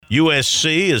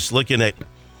USC is looking at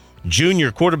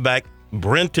junior quarterback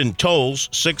Brenton Tolles,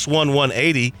 6'1",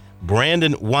 180,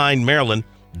 Brandon Wine, Maryland.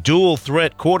 Dual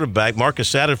threat quarterback. Marcus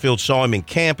Satterfield saw him in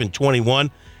camp in 21,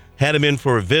 had him in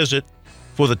for a visit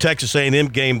for the Texas A&M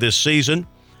game this season.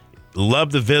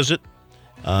 Loved the visit.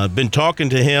 Been talking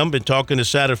to him, been talking to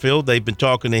Satterfield. They've been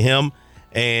talking to him,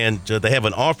 and they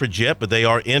haven't offered yet, but they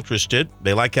are interested.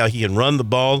 They like how he can run the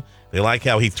ball. They like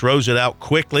how he throws it out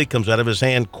quickly, comes out of his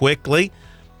hand quickly.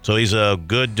 So he's a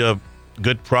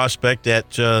good prospect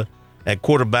at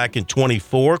quarterback in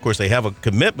 24. Of course, they have a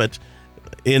commitment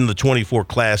in the 24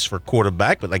 class for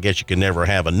quarterback, but I guess you can never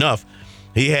have enough.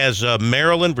 He has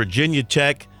Maryland, Virginia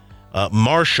Tech,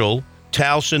 Marshall,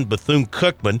 Towson,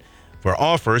 Bethune-Cookman for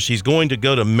offers. He's going to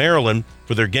go to Maryland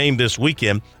for their game this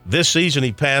weekend. This season,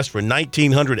 he passed for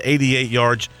 1,988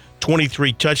 yards,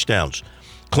 23 touchdowns.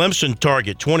 Clemson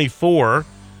target 24,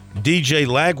 DJ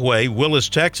Lagway, Willis,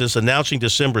 Texas, announcing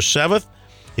December 7th.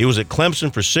 He was at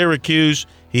Clemson for Syracuse.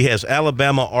 He has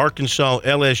Alabama, Arkansas,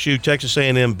 LSU, Texas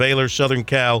A&M, Baylor, Southern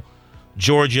Cal,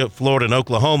 Georgia, Florida, and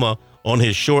Oklahoma on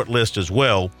his short list as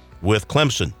well with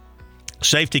Clemson.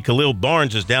 Safety Khalil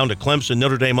Barnes is down to Clemson,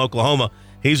 Notre Dame, Oklahoma.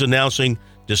 He's announcing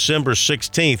December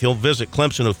 16th. He'll visit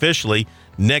Clemson officially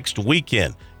next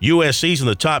weekend. USC's in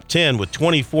the top 10 with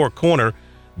 24 corner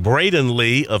Braden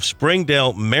Lee of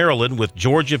Springdale, Maryland, with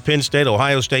Georgia, Penn State,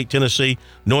 Ohio State, Tennessee,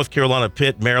 North Carolina,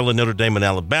 Pitt, Maryland, Notre Dame, and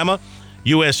Alabama.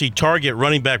 USC target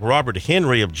running back Robert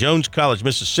Henry of Jones College,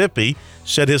 Mississippi,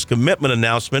 said his commitment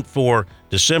announcement for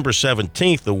December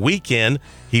 17th, the weekend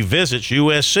he visits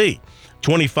USC.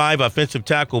 25 offensive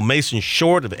tackle Mason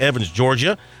Short of Evans,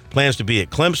 Georgia, plans to be at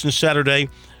Clemson Saturday.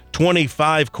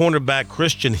 25 cornerback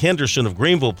Christian Henderson of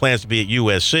Greenville plans to be at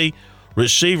USC.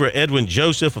 Receiver Edwin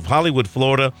Joseph of Hollywood,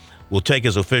 Florida, will take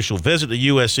his official visit to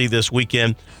USC this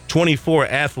weekend. 24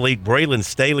 athlete Braylon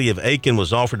Staley of Aiken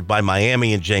was offered by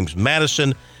Miami and James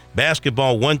Madison.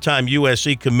 Basketball one-time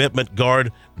USC commitment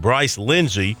guard Bryce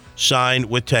Lindsey signed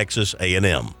with Texas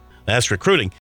A&M. That's recruiting.